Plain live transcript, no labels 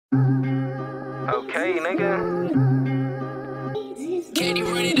okay, nigga. Can you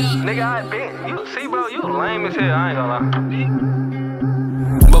run it up? Nigga, I been. You see, bro, you lame as hell. I ain't gonna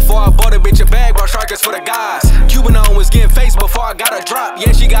lie. Before I bought a bitch a bag, brought sharkers for the guys. Cuban on was getting faced before I got a drop.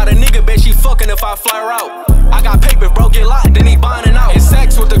 Yeah, she got a nigga, bet she fucking if I fly her out. I got paper, bro, get locked, then he bonding out. And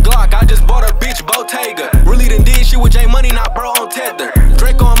sex with the Glock, I just bought a bitch Bottega. Really done did shit with J Money, not bro on Tether.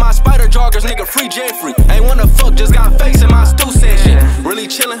 Drake on my spider joggers, nigga, free Jeffrey. Ain't wanna fuck, just got face in my stew session. Really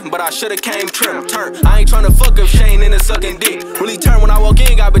chillin', but I should've came trim. Turnt, I ain't tryna fuck if Shane into sucking dick. Really turn when I walk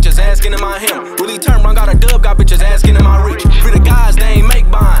in, got bitches asking in my hem. Really turn, run, got a dub, got bitches asking in my reach. Free the guys, they ain't make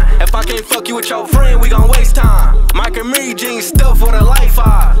mine. If I can't fuck you with your friend, we gon' waste time. Mike and Mary jeans stuff for the life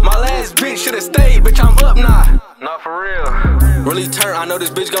eye. My last bitch should've stayed, bitch, I'm up now. Not for real. Really turn, I know this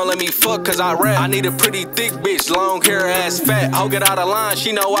bitch gon' let me fuck cause I rap. I need a pretty thick bitch, long hair, ass fat. I'll get out of line,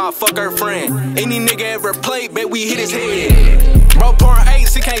 she know I'll fuck her friend. Any nigga ever played, bet we hit his head. Bro pouring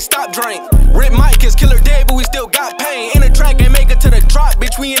ace, he can't stop drink. Rip Mike is killer dead, but we still got pain. In the track, ain't make it to the drop,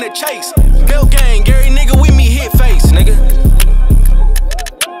 bitch, we in the chase. Bill gang,